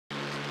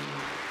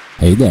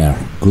Hey there,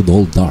 good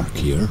old Dark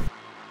here,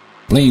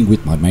 playing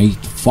with my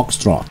mate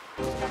Foxtrot.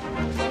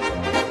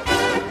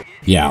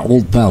 Yeah,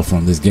 old pal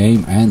from this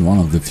game and one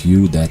of the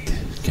few that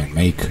can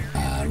make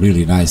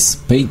really nice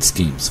paint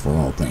schemes for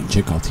role-playing.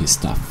 Check out his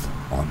stuff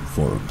on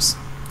forums.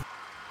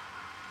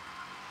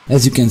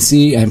 As you can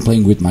see, I'm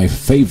playing with my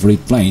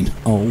favorite plane.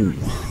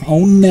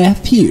 Oh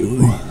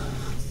nephew!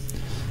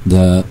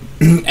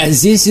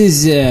 This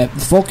is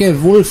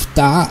Foxtrot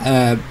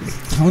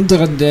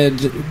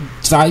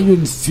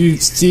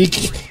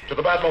Ta152. To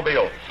the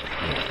Batmobile.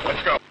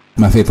 Let's go.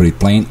 My favorite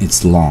plane,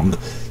 it's long,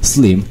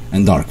 slim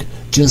and dark,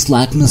 just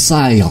like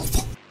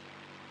myself.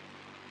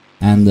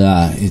 And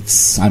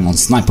I'm on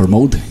sniper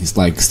mode. It's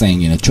like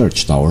staying in a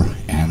church tower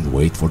and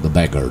wait for the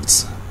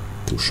baggards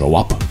to show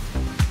up.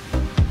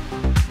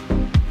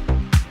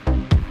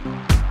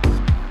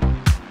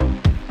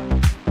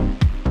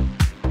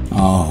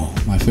 Oh,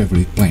 my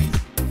favorite plane.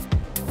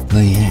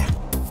 The Yak.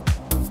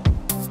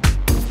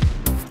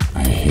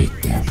 I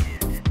hate them.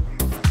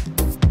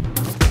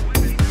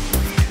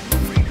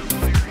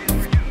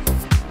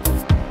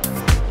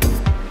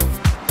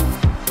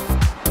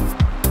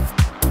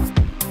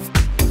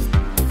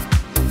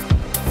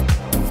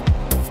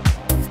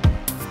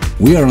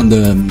 We are on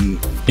the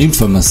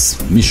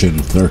infamous Mission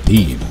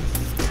 13,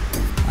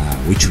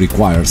 which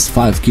requires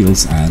 5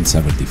 kills and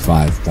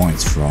 75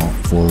 points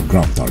for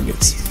ground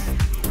targets.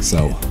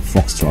 So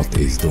Foxtrot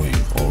is doing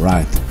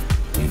alright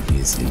in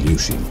his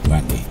Illusion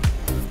 20,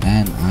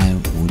 and I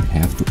would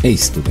have to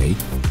ace today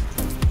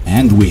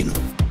and win.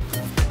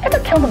 Ever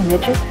killed a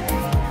midget?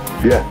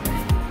 Yeah,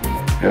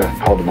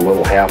 I called him a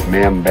little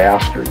half-man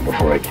bastard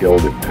before I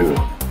killed him too.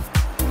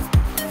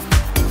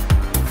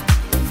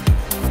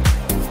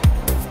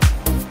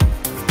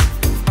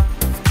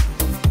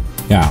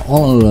 Yeah,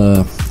 all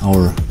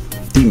our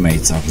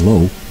teammates are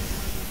low,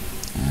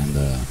 and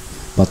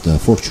but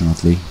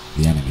fortunately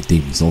the enemy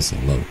team is also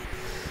low,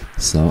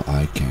 so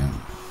I can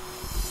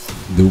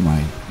do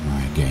my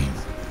game.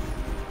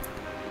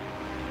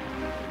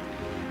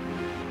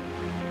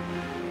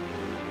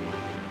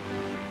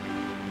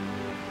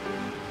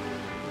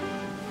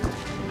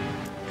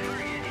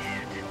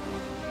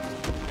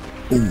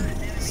 Ooh.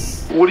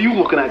 What are you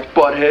looking at,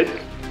 butthead?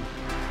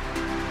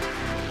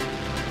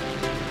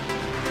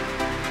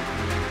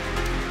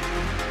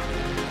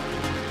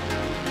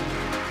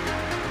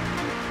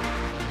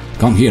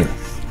 Come here,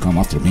 come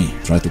after me,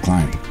 try to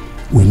climb.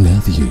 We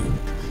love you.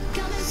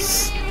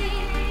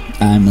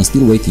 I'm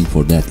still waiting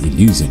for that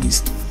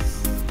illusionist.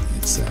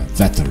 It's a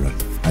veteran.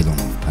 I don't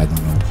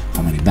know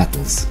how many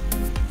battles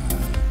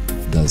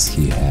does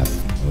he have.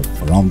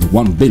 Around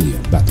 1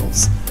 billion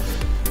battles.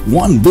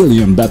 1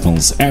 billion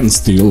battles and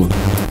still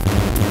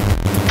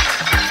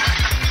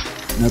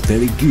not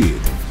very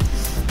good.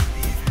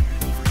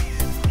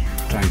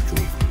 Trying to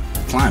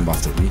climb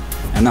after me,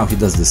 and now he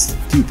does the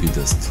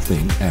stupidest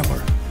thing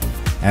ever.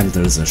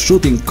 Enters a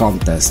shooting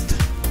contest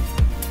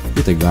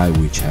with a guy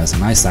which has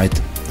an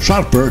eyesight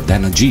sharper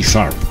than a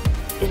G-sharp.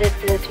 Is it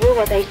true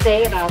what they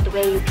say about the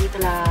way you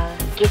people are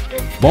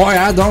gifted? Boy,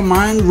 I don't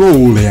mind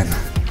rolling.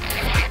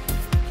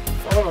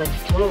 Oh,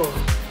 it's true.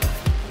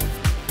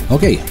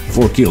 Okay,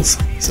 4 kills,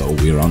 so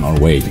we're on our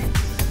way.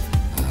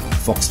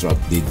 Foxtrot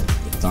did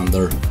the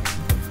thunder,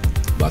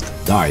 but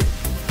died.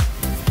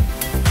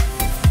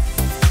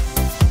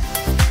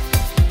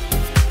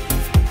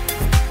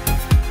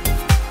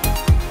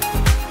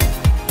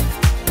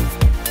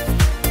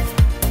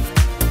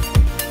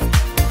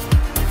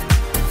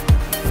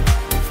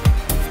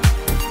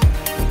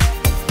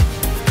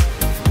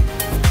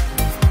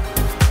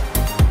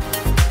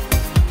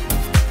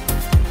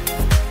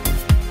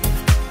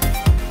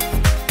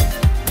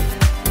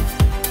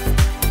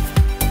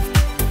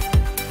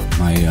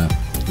 My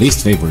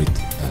least favorite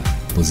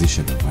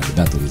position when the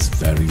battle is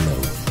very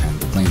low and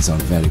the planes are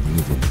very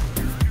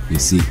maneuverable. You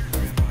see,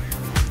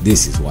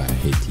 this is why I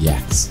hate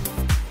yaks.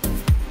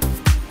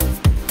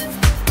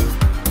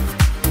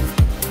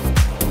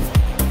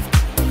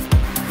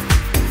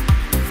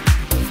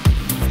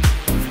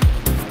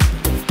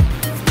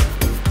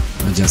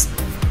 Just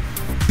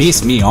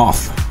piss me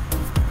off,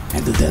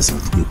 and the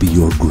desert will be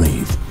your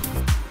grave.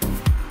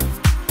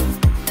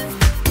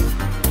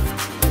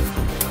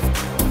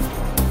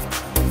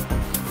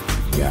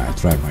 Yeah, I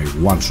tried my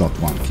one-shot,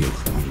 one-kill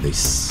on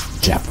this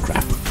Jap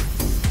crap.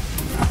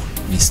 Oh,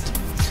 missed.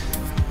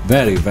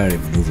 Very, very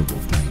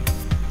maneuverable plane,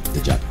 the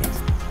Jap crap.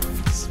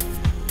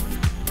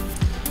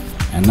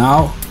 And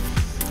now,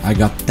 I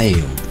got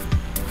tailed.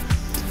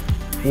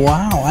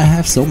 Wow, I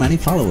have so many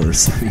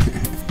followers.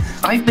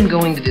 I've been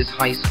going to this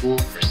high school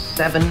for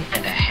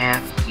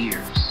 7.5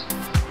 years.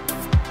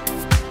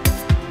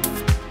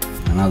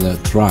 Another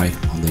try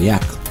on the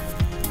yak.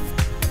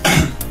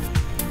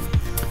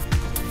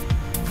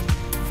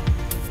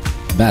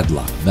 Bad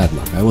luck.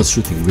 I was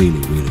shooting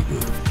really, really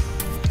good.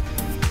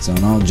 So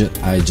now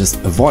I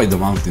just avoid the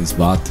mountains,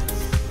 but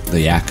the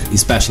yak,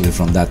 especially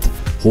from that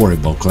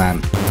horrible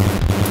clan,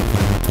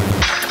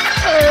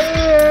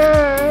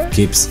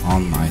 keeps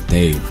on my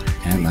tail.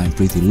 And I'm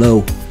pretty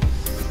low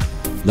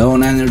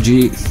on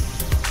energy.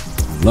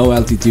 low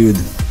altitude,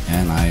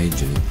 and I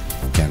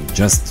can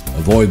just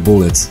avoid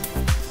bullets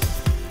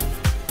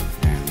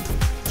and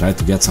try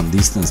to get some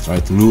distance, try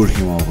to lure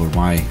him over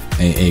my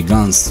AA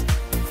guns.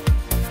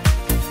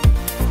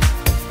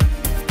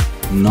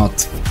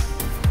 Not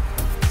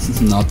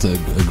a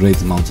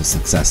great amount of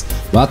success,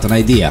 but an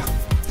idea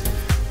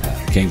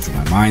came to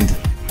my mind.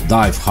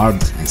 Dive hard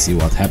and see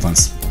what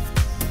happens.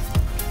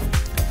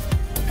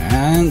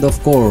 And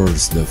of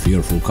course the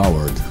fearful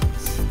coward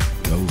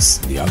goes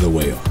the other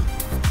way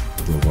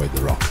to avoid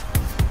the rock.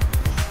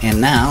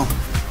 And now,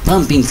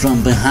 pumping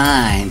from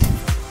behind.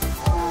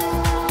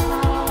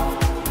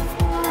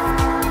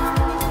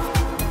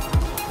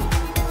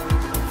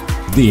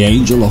 The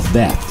Angel of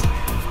Death,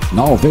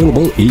 now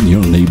available in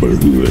your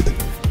neighborhood.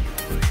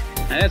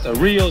 Now that's a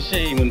real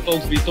shame when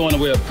folks be throwing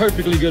away a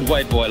perfectly good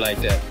white boy like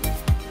that.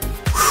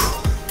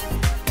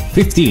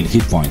 15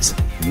 hit points,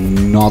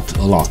 not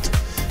a lot.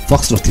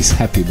 Foxtrot is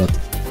happy, but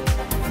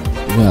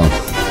well,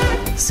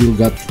 still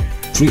got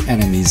 3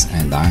 enemies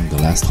and I'm the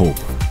last hope.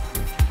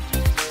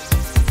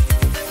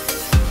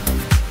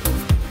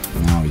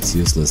 Now it's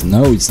useless.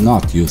 No, it's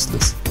not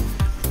useless.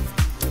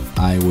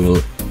 I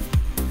will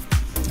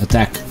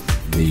attack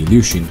the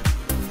Lushin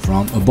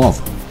from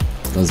above,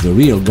 because the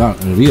rear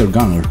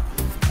gunner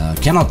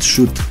cannot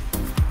shoot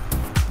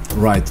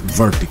right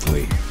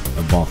vertically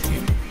above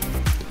him.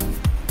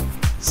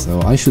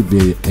 So I should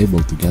be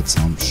able to get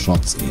some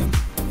shots in.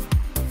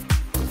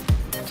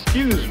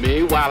 Excuse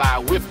me while I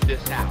whip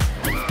this out.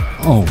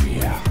 Oh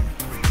yeah,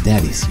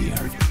 Daddy's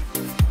here.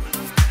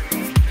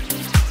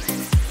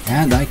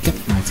 And I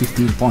kept my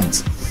 15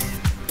 points.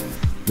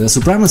 The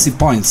supremacy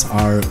points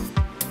are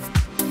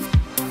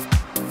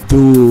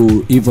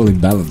too evenly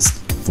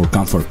balanced for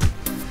comfort,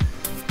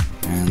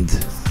 and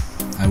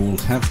I will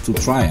have to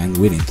try and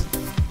win it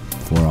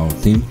for our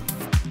team.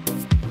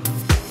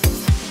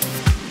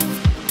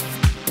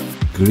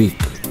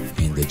 Greek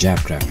in the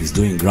Jabcraft is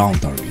doing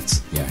ground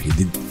targets. Yeah, he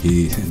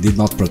did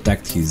not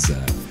protect his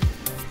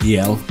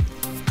EL,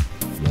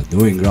 but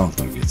doing ground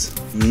targets.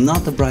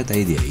 Not a bright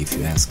idea if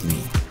you ask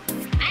me.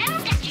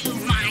 I'll get you,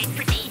 my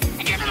pretty,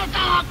 and your little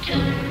dog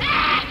too.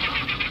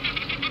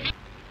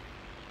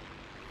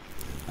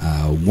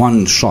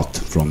 One shot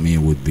from me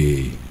would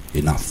be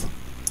enough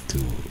to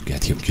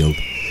get him killed.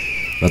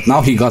 But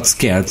now he got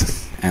scared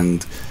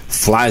and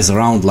flies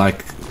around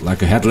like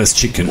a headless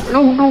chicken.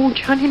 No,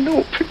 Johnny,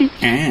 no, please.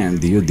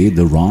 And you did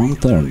the wrong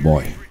turn,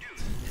 boy.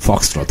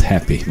 Foxtrot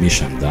happy,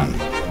 mission done.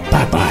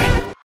 Bye-bye.